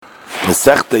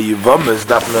Masechta Yevamis,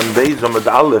 Daf Mem Beis Amud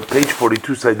Aleph, page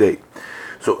 42, side 8.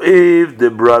 So if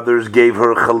the brothers gave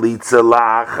her chalitza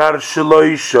la'achar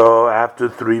shloisha, after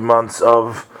 3 months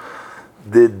of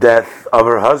the death of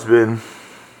her husband,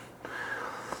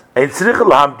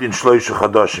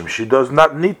 she does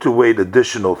not need to wait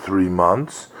additional 3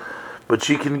 months, but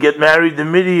she can get married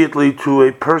immediately to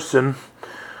a person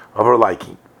of her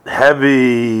liking.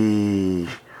 Heavy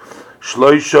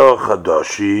shloisha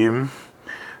chadashim.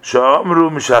 So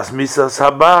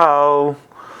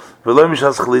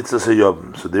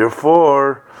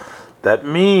therefore, that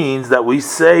means that we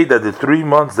say that the 3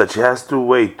 months that she has to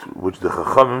wait, which the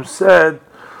Chachamim said,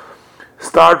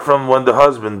 start from when the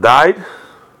husband died,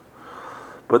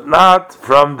 but not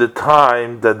from the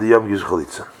time that the Yom gives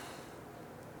Chalitza.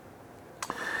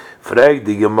 Frag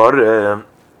the Gemara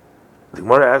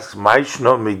asks,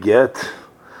 Maishno mi get?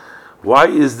 Why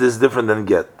is this different than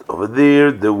get? Over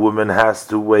there, the woman has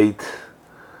to wait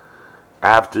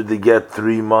after the get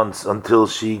 3 months until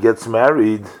she gets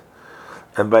married.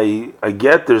 And by a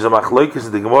get, there's a machlokes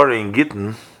in the Gemara in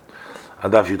Gittin,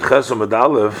 and Daf Yud Ches Amud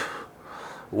Aleph,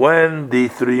 when the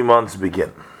 3 months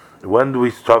begin. When do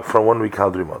we start from? When we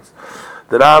count 3 months?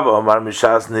 The Rav Omar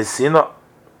Mishas Nisina,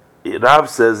 Rav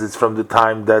says it's from the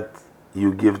time that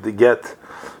you give the get,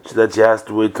 so that she has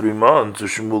to wait 3 months. So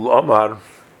Shmuel Omar,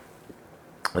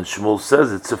 and Shmuel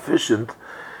says it's sufficient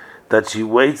that she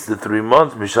waits the 3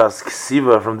 months, Mishas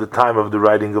Ksiva, from the time of the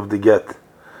writing of the get.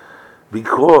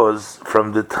 Because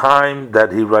from the time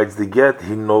that he writes the get,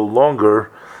 he no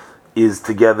longer is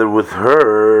together with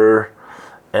her,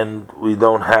 and we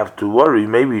don't have to worry,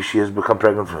 maybe she has become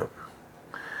pregnant for him.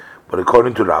 But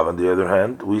according to Rav, on the other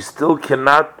hand, we still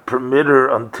cannot permit her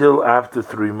until after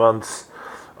 3 months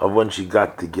of when she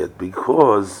got the get,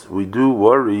 because we do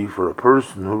worry for a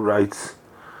person who writes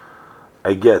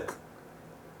a get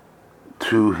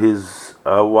to his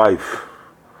wife,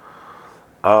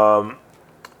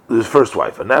 his first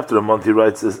wife, and after a month he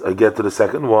writes a get to the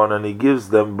second one, and he gives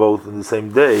them both in the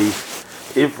same day.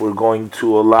 If we're going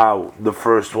to allow the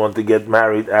first one to get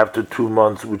married after 2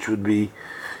 months, which would be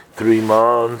 3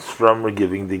 months from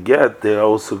giving the get, they're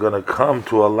also going to come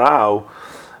to allow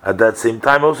at that same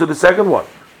time also the second one.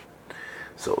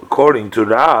 So according to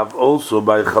Rav, also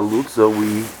by Chalutza,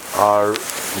 we are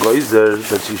goizer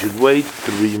that she should wait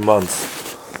 3 months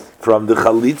from the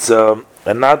Chalitza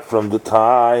and not from the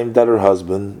time that her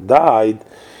husband died.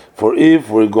 For if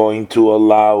we're going to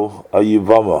allow a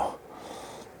Yivama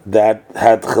that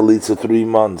had Chalitza 3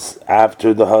 months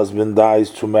after the husband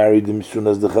dies to marry them as soon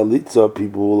as the Chalitza,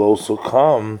 people will also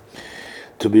come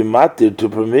to be matir to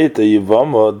permit a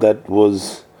Yivama that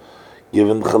was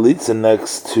given Chalitza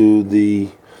next to the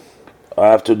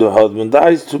after the husband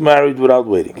dies to married without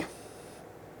waiting.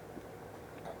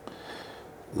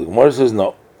 The Gemara says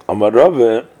no. Amar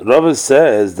Rava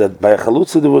says that by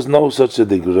Chalutza there was no such a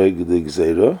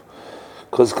digzera,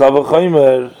 because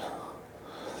Kavachomer,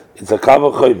 it's a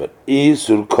Kavachomer.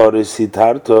 Isur Koris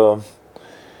Hitarta,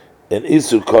 and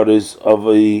Isur Koris of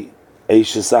a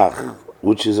Eishesach,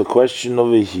 which is a question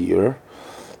over here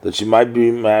that he might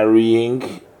be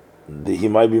marrying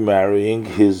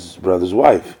his brother's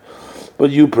wife. But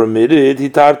you permitted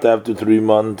Hitarta after 3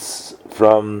 months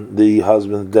from the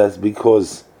husband's death,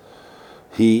 because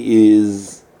he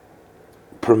is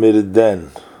permitted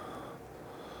then,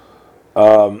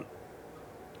 and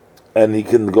he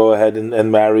can go ahead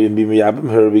and marry and be miyabim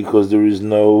her, because there is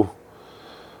no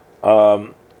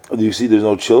you see there's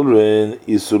no children.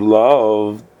 Isur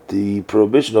love, the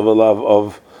prohibition of a love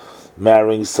of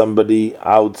marrying somebody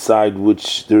outside,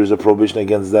 which there is a prohibition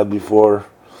against that before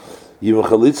Yom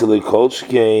Chalitza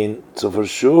lekolshkein. So for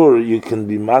sure you can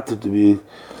be matter to be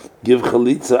give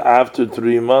Chalitza after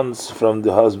 3 months from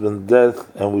the husband's death,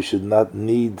 and we should not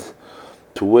need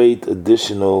to wait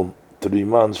additional 3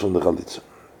 months from the Chalitza.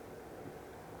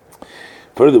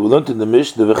 Further, we learned in the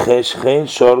Mishnah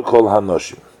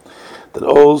that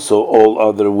also all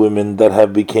other women that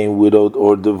have become widowed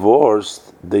or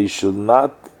divorced, they should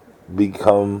not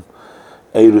become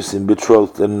erusin,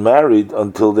 betrothed and married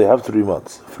until they have 3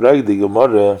 months. Frag the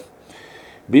Gemara,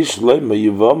 Bishleima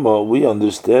Yivama, we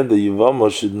understand that Yivama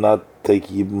should not take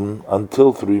Yibum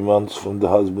until 3 months from the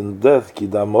husband's death,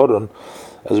 Kidamoron,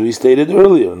 as we stated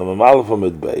earlier,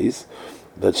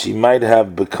 that she might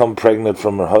have become pregnant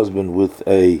from her husband with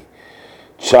a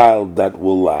child that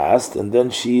will last, and then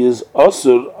she is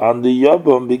asur on the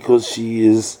Yabam because she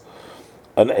is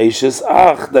an Eishes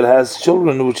Ach that has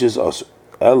children, which is asur.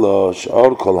 Elo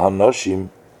Sh'or Kol Hanoshim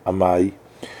Amai.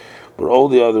 But all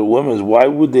the other women, why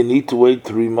would they need to wait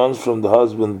 3 months from the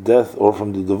husband's death or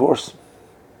from the divorce?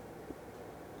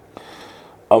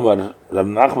 Amar Rab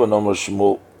Nachman Amar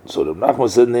Shmuel. So Rab Nachman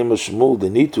said name of Shmuel, they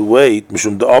need to wait,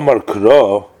 Mishum the Amar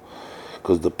Kra,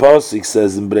 because the Pasuk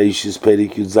says in Breishis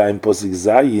Perik Yud Zayin Pasuk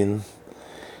Zayin,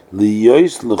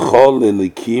 Liyois L'chol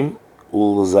Elikim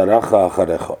Ul'zaracha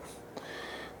Acharecha.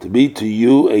 To be to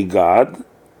you a God,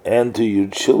 and to your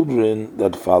children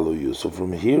that follow you. So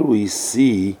from here we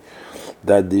see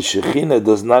that the Shekhinah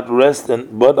does not rest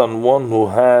but on one who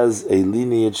has a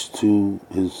lineage to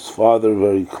his father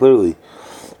very clearly,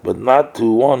 but not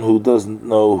to one who doesn't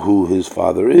know who his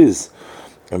father is.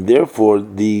 And therefore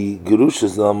the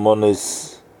Gerushas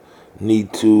Almonis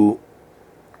need to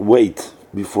wait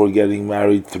before getting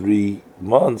married 3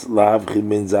 months, to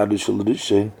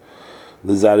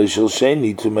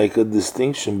make a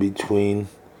distinction between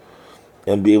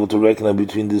and be able to recognize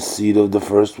between the seed of the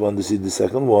first one, the seed of the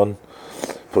second one.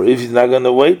 For if he's not going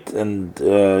to wait, and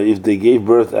if they gave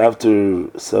birth after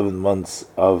 7 months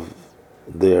of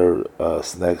their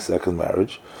second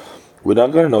marriage, we're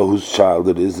not going to know whose child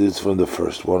it is. It's from the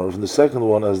first one or from the second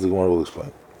one, as the Gemara will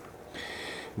explain.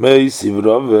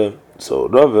 So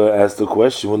Rava asked the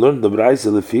question. We learned the Braisa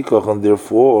Lefikach, and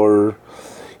therefore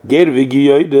Ger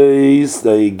v'giyodes,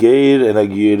 the Ger and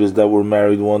Agiyodes that were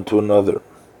married one to another,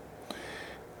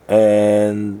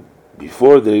 and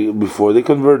before they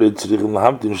converted,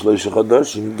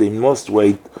 they must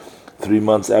wait 3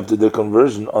 months after their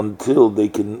conversion until they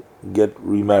can get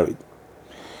remarried.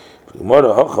 But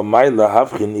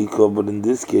in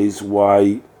this case,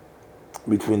 why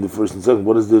between the first and second?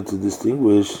 What is there to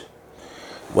distinguish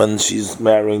when she's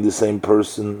marrying the same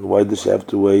person? Why does she have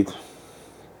to wait?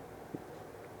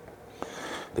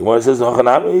 The Gemara says,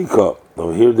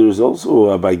 here there is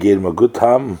also by Gerim a good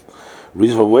time.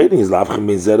 Reason for waiting is to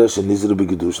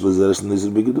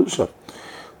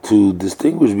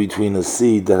distinguish between a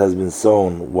seed that has been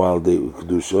sown while they were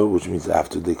kedusha, which means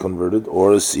after they converted,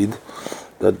 or a seed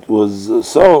that was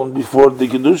sown before the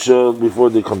kedusha, before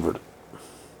they converted.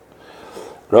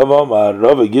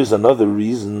 Rava gives another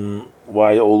reason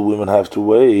why old women have to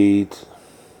wait.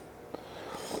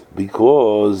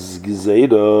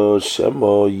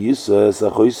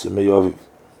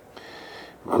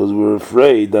 Because we're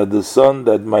afraid that the son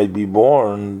that might be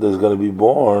born, that's going to be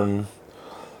born,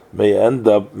 may end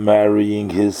up marrying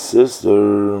his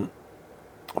sister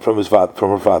from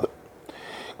her father.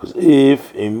 Because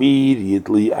if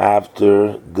immediately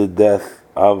after the death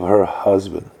of her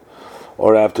husband,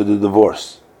 or after the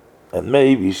divorce, and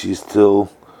maybe she's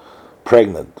still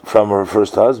pregnant from her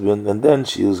first husband, and then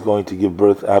she is going to give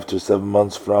birth after 7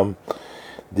 months from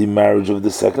the marriage of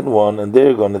the second one, and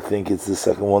they're going to think it's the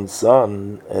second one's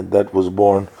son, and that was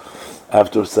born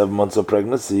after 7 months of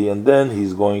pregnancy, and then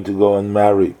he's going to go and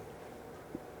marry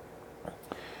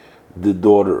the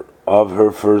daughter of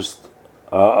her first,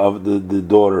 the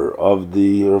daughter of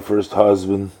her first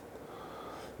husband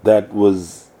that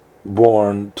was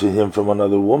born to him from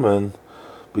another woman,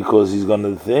 because he's going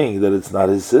to think that it's not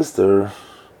his sister.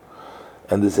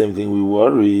 And the same thing, we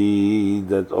worry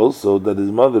that also that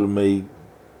his mother may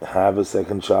have a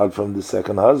second child from the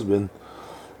second husband,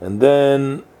 and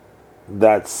then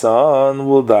that son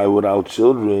will die without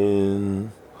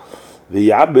children.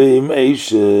 V'yabim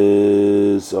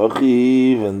eishes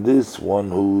achiv, and this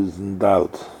one who's in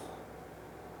doubt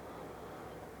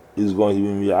is going to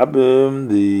be Yabim,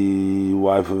 the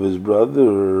wife of his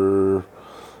brother,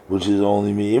 which is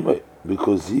only Mi'imay,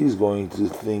 because he's going to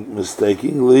think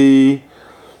mistakenly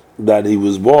that he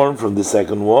was born from the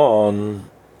second one,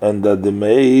 and that the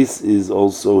mace is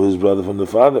also his brother from the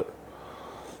father,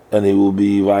 and he will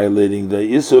be violating the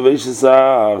Yisur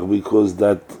Veishesach, because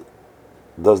that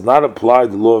does not apply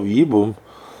the law of Yibum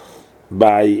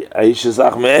by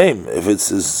Aishesach Me'em. If it's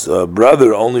his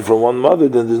brother only from one mother,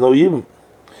 then there's no Yibum.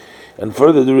 And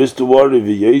further, there is to worry,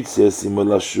 we're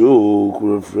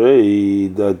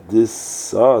afraid that this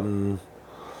son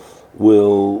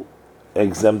will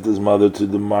exempt his mother to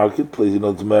the marketplace,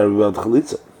 to marry without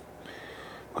chalitza.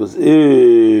 Because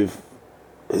if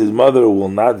his mother will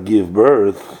not give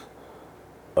birth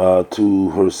to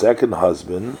her second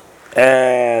husband,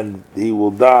 and he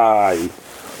will die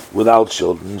without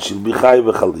children, she'll be chay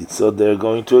v'chalitza, they're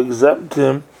going to exempt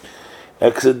him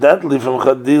accidentally from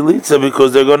chadilitza,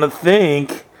 because they're going to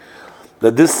think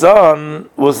that this son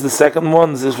was the second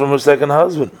one, this is from her second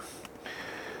husband.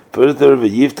 Further, and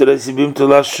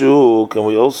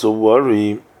we also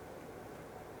worry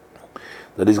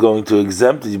that he's going to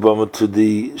exempt Yibama to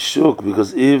the shuk,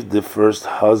 because if the first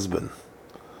husband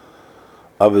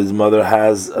of his mother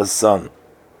has a son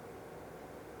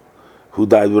who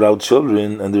died without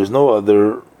children, and there's no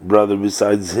other brother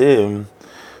besides him,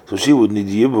 so she would need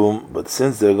Yibum. But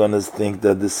since they're going to think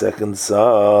that the second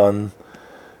son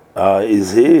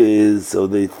is his. So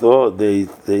they thought they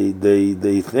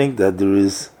think that there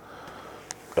is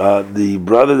the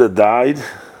brother that died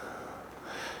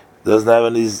doesn't have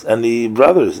any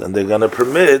brothers, and they're gonna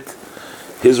permit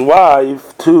his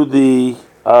wife to the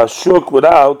shuk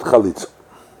without chalitza.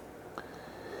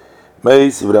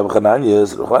 Meis Rabbi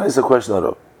Chananya, Rabbi Chananya is a question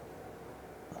of.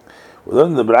 We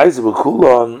learn in the Braisa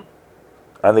B'Kulon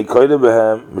and Ikoyde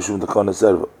Behem Mishum Takona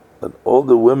Serva that all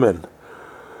the women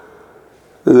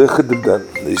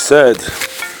they said.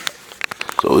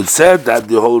 So it said that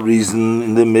the whole reason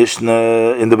in the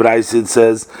Mishnah in the Braisa it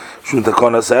says Mishum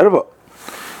Takona Serva.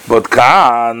 But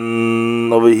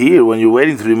Kan over here, when you're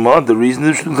waiting 3 months, the reason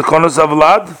is Mishum Takona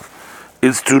Savlad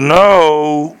is to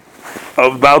know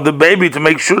about the baby, to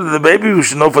make sure that the baby, we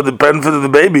should know for the benefit of the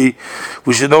baby,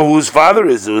 we should know who his father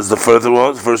is. It was the first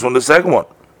one, the second one.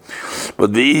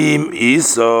 But the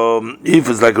is if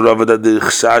it's like a Rava that the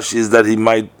chashash is that he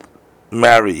might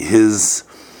marry his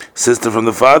sister from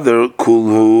the father,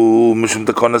 kulhu mishum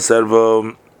takona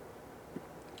serva.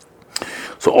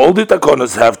 So all the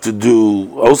takonas have to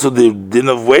do. Also, the din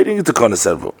of waiting is takona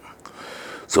serva.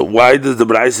 So why does the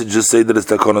Braisa just say that it's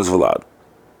takonas vlad?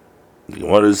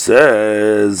 What it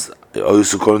says,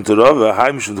 according to Rava,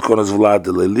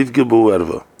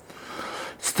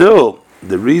 still,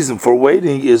 the reason for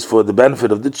waiting is for the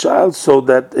benefit of the child, so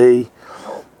that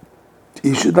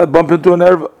he should not bump into an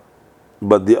erva.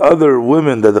 But the other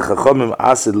women that the Chachamim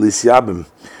asid lisyabim,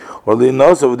 or the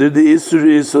Inosov, the Isur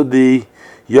is so the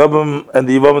Yabim and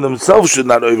the Yabim themselves should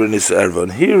not over an Isur erva.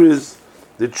 And here is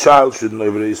the child shouldn't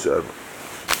over an Isur erva.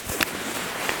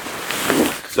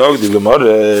 So the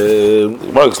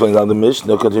Gemara explains on the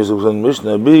Mishnah, continues to explain the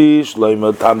Mishnah.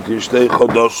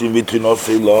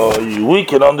 We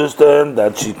can understand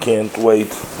that she can't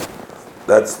wait.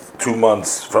 That's 2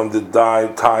 months from the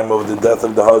time of the death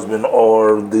of the husband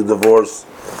or the divorce.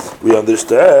 We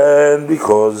understand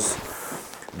because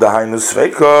the Hainus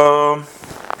Sveika,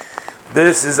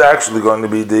 this is actually going to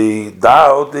be the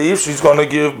doubt if she's going to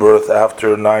give birth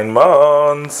after 9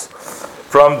 months.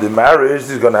 From the marriage,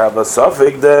 he's going to have a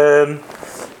suffix then.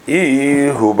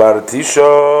 If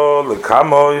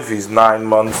he's 9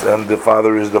 months and the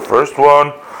father is the first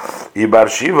one. Ibar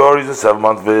Shiva is a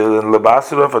 7-month and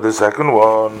Lebasira for the second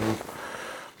one.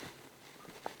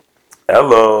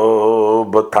 Hello,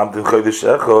 but Tamtin Chodesh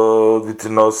Echad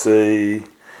V'Tinose.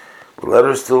 Let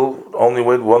her still only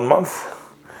wait 1 month.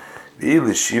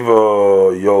 V'Ili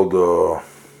Shiva Yolda.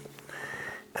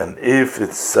 And if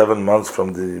it's 7 months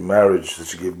from the marriage that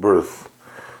she gave birth,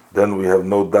 then we have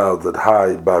no doubt that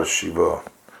Hai Bar Shiva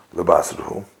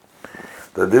Lebasruhu,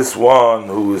 that this one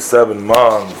who is 7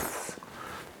 months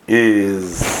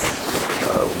is,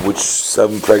 which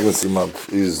 7 pregnancy month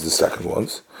is the second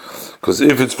one's. Because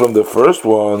if it's from the first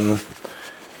one,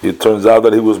 it turns out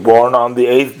that he was born on the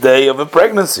 8th day of a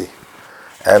pregnancy.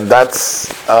 And that's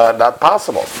not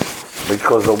possible,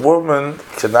 because a woman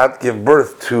cannot give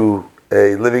birth to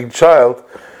a living child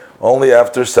only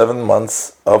after 7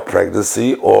 months of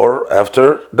pregnancy or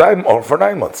for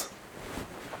 9 months.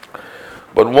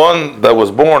 But one that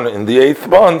was born in the 8th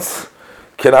month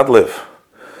cannot live.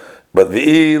 But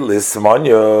if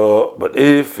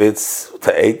it's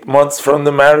to 8 months from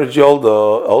the marriage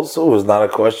yolda, also is not a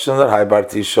question that Hai Bar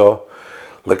Tisha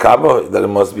Lekabo, that it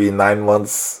must be 9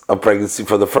 months of pregnancy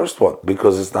for the first one,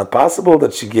 because it's not possible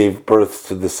that she gave birth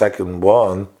to the second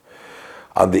one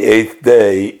on the 8th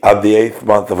day, on the 8th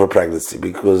month of her pregnancy,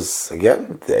 because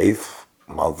again, the 8th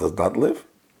month does not live.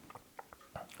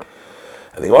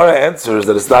 And the Gemara answers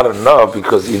that it's not enough,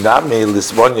 because Inami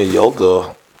Lismonya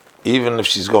Yolda, even if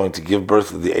she's going to give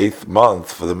birth in the 8th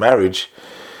month for the marriage,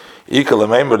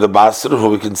 Ikalamemer the Basar, who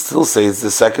we can still say it's the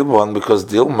second one, because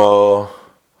Dilma,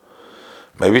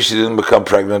 maybe she didn't become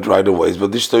pregnant right away,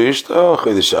 but she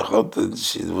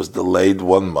was delayed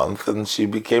 1 month and she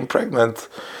became pregnant.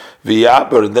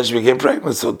 V'yaber, and then she became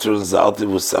pregnant. So it turns out it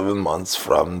was 7 months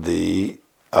from the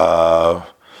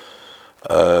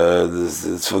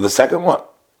it's for the second one.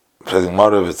 Let her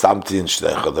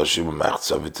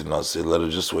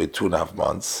just wait 2.5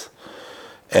 months,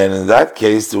 and in that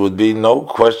case there would be no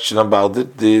question about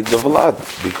it, the Vlad,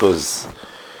 because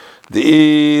the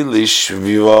Ilish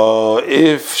Viva,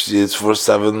 if it's for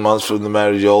 7 months from the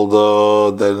marriage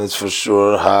older, then it's for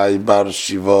sure Hai Bar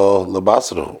Shiva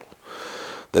Lebasro.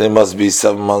 Then it must be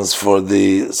 7 months for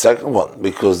the second one,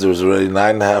 because there's already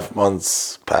 9.5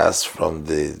 months passed from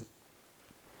the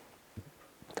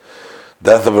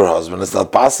death of her husband. It's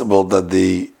not possible that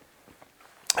the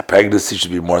pregnancy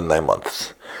should be more than 9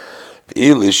 months.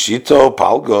 Ilishito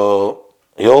Palgo,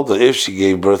 if she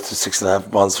gave birth to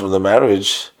 6.5 months from the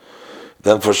marriage,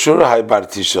 then for sure, Hai Bar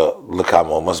Tisha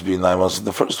Lakamo must be 9 months of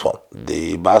the first one.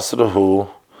 The Basra who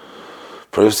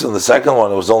produced in the second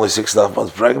one, it was only 6.5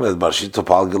 months pregnant, but she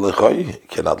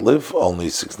cannot live, only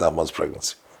 6.5 months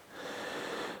pregnancy.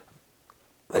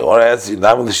 They want to answer,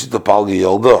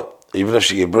 even if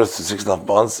she gave birth to 6.5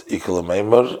 months,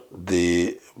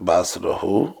 the Basra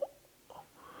who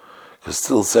can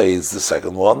still say it's the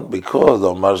second one, because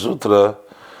the Marzutra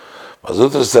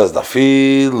says,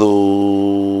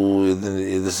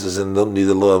 this is in the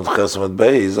Nidalu of Chesed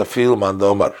Beis, Afil Man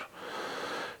Domar.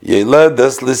 Yeled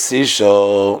des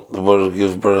Lisisha will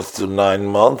give birth to 9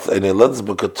 months, and Yeled's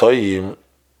Bukatoyim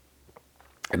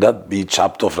not be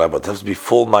chopped off, but it has to be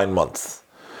full 9 months.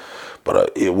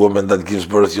 But a woman that gives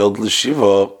birth Yod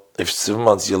L'Shiva, if 7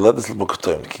 months Yeled des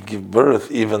Bukatoyim, can give birth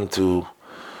even to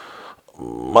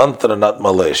mantra not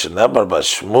Malaysia. Never by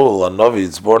Shmuel Anovi,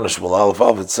 it's born in Shmuel Aleph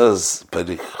Aleph. It says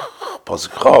Perich Pasuk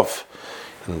Chav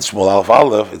in Shmuel Aleph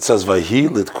Aleph. It says Vayhi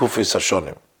Litkufis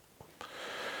Hashonim.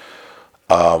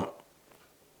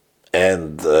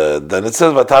 And then it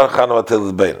says Vatar Chan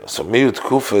Vatel Bein. So Miut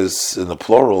Kufis in the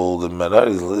plural, the manner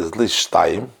is at least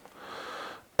Shtayim,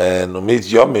 and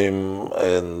Umit Yomim,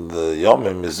 and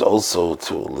Yomim is also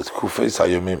to Litkufis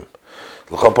Hayomim.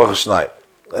 L'chopach Shnayim,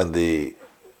 and the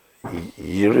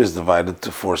year is divided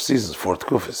to 4 seasons, 4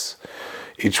 Tkufis.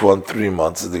 Each one 3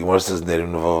 months. The Gemara says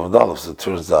Nerim Nevav Adalef. So it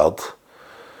turns out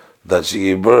that she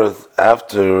gave birth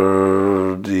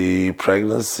after the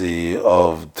pregnancy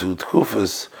of 2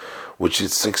 Tkufis, which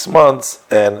is 6 months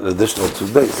and an additional 2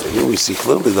 days. So here we see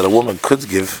clearly that a woman could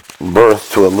give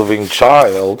birth to a living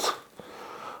child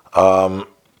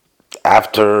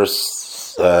after 2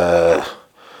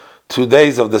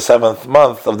 days of the 7th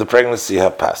month of the pregnancy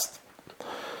have passed.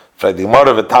 Let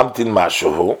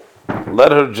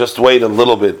her just wait a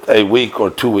little bit, a week or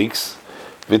 2 weeks,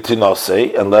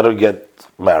 and let her get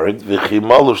married. And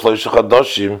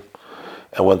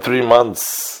when 3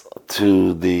 months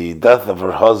to the death of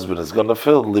her husband is going to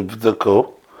fill,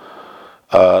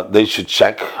 they should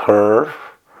check her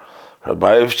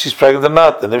body if she's pregnant or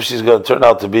not. And if she's going to turn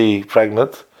out to be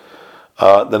pregnant,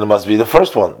 then it must be the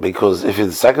first one, because if it's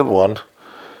the second one,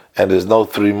 and there's no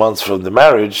 3 months from the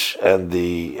marriage, and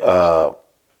the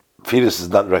fetus is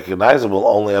not recognizable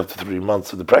only after 3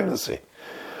 months of the pregnancy.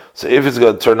 So if it's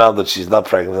going to turn out that she's not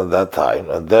pregnant at that time,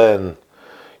 and then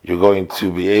you're going to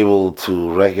be able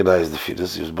to recognize the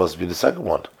fetus, it must be the second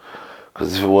one.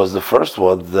 Because if it was the first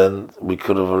one, then we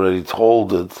could have already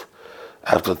told it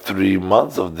after 3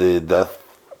 months of the death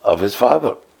of his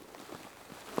father.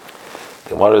 The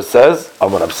Gemara says,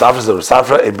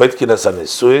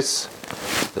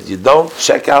 that you don't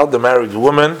check out the married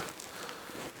woman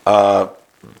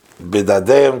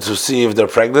bidadeim to see if they're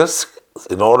pregnant,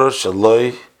 in order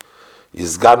shaloi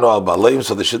yizganu al baleim,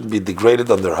 so they shouldn't be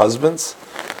degraded on their husbands.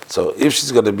 So if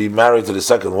she's going to be married to the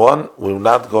second one, we're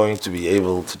not going to be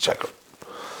able to check her.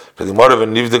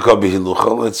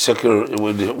 Let's check her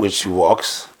when she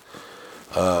walks.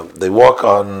 They walk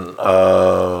on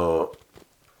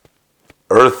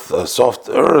earth, soft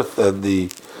earth, and the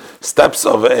steps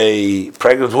of a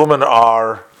pregnant woman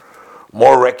are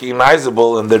more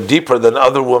recognizable, and they're deeper than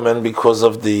other women because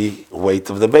of the weight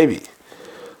of the baby.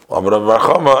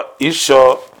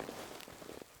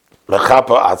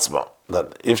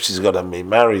 That if she's going to be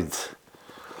married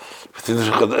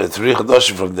within 3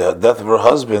 Chadashim from the death of her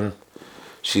husband,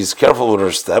 she's careful with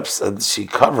her steps and she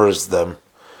covers them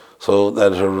so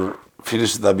that her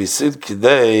fetus should not be sid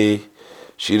kidei.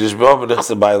 So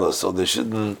they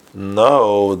shouldn't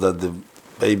know that the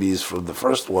baby is from the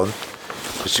first one,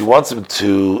 because she wants him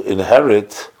to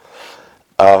inherit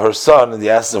her son in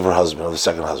the assets of her husband, of the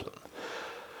second husband.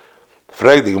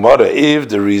 If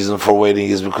the reason for waiting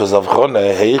is because of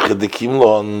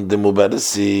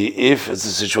if it's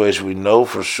a situation we know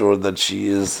for sure that she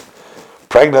is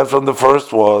pregnant from the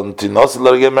first one, to not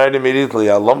let her get married immediately.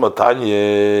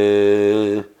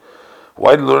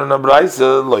 Why learn a brayse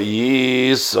lo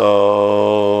yiso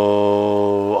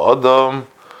adam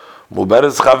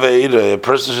muberes chaveire? A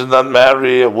person should not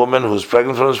marry a woman who's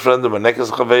pregnant from his friend, or menekes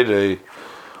chaveire,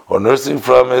 or nursing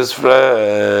from his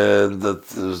friend that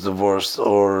is divorced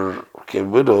or became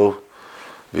widow.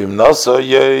 Vimnasa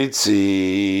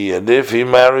yaitzi, and if he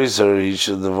marries her, he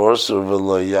should divorce her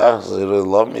v'lo yachzir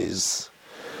lamis,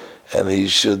 and he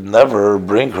should never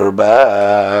bring her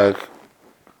back.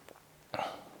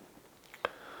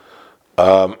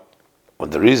 Well,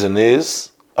 the reason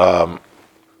is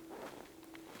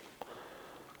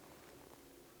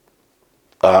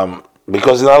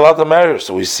because he's not allowed to marry her.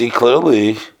 So we see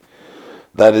clearly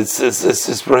that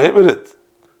it's prohibited.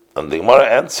 And the Gemara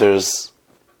answers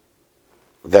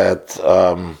that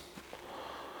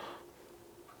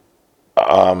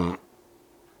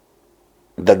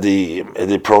that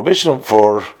the prohibition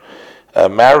for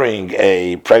marrying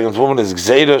a pregnant woman is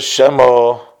Gzeira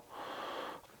Shemo.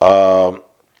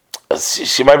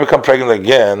 She might become pregnant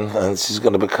again, and she's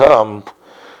going to become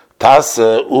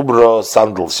Tase Ubra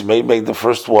Sandal. She may make the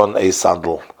first one a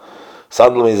sandal.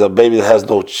 Sandal means a baby that has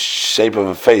no shape of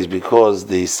a face because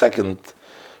the second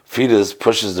fetus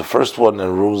pushes the first one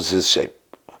and ruins his shape.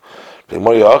 So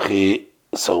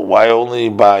why only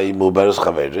by Muberes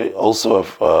Chavedri? Also,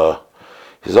 if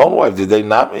his own wife,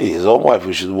 his own wife,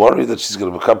 we should worry that she's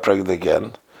going to become pregnant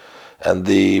again, and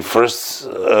the first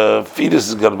fetus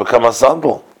is going to become a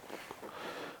sandal.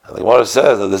 And the Gemara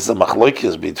says that this is a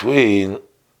machlokes between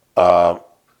the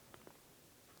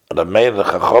main and the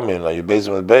chachomim, you base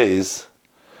with base,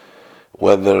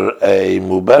 whether a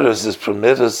muberes is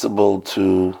permissible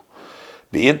to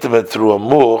be intimate through a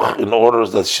much in order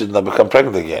that she should not become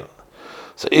pregnant again.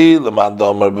 So,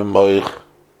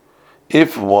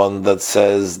 if one that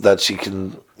says that she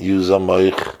can use a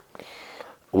moich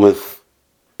with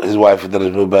his wife that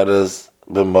is muberes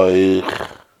b'moich,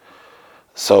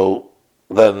 so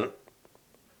then,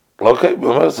 okay,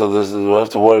 so this is, we have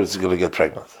to worry she's going to get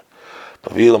pregnant.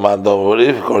 But if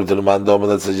according to the mandoma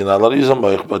that says you're not allowed to use a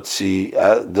moich, but she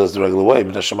does the regular way,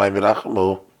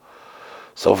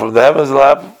 so from the heavens they'll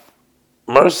have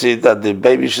mercy that the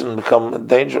baby shouldn't become in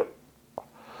danger.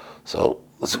 So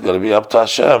this is going to be up to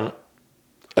Hashem,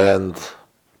 and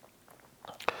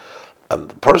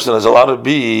the person is allowed to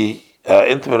be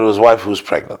intimate with his wife who's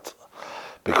pregnant,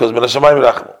 because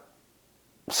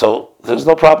so there's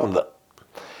no problem there.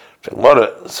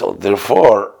 So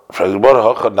therefore,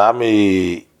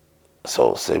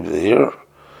 so same here,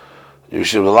 you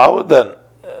should allow it then.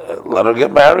 Let her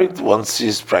get married once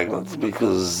she's pregnant,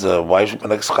 because why should my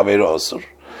next chaver also?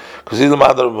 Because he's the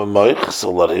mother of a moich,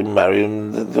 so let him marry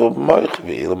him to a moich.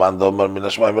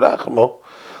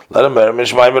 Let him marry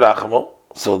Mishmai Mirachamo.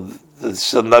 So it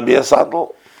should not be a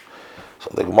sandal. So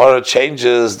the Gemara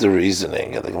changes the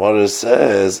reasoning, and the Gemara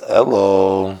says,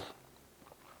 "Hello,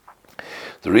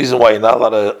 the reason why you're not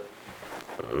allowed to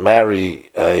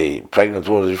marry a pregnant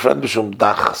woman is your friend b'shum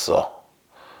dachso.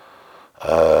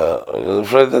 You're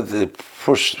afraid that they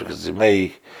push, because he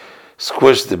may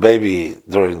squish the baby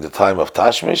during the time of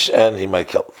tashmish, and he might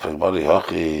kill.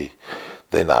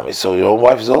 So your own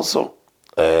wife is also,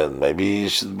 and maybe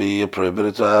it should be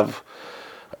prohibited to have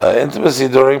intimacy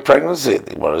during pregnancy."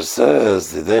 The Gemara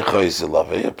says,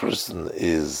 a person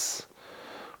is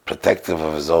protective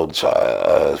of his own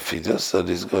fetus, and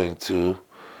he's going to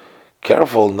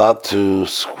careful not to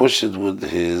squish it with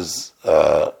his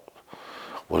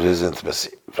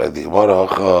intimacy. But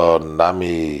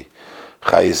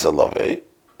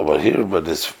here, but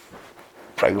this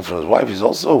pregnant from his wife, he's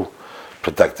also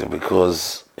protective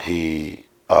because he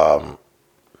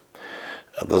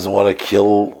doesn't want to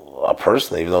kill a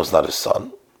person, even though it's not his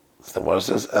son. The Gemara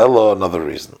says, "Elo," another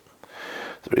reason.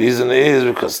 The reason is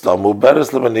because a woman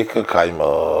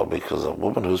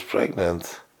who's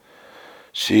pregnant,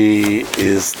 she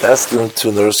is destined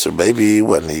to nurse her baby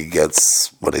when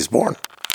he's born.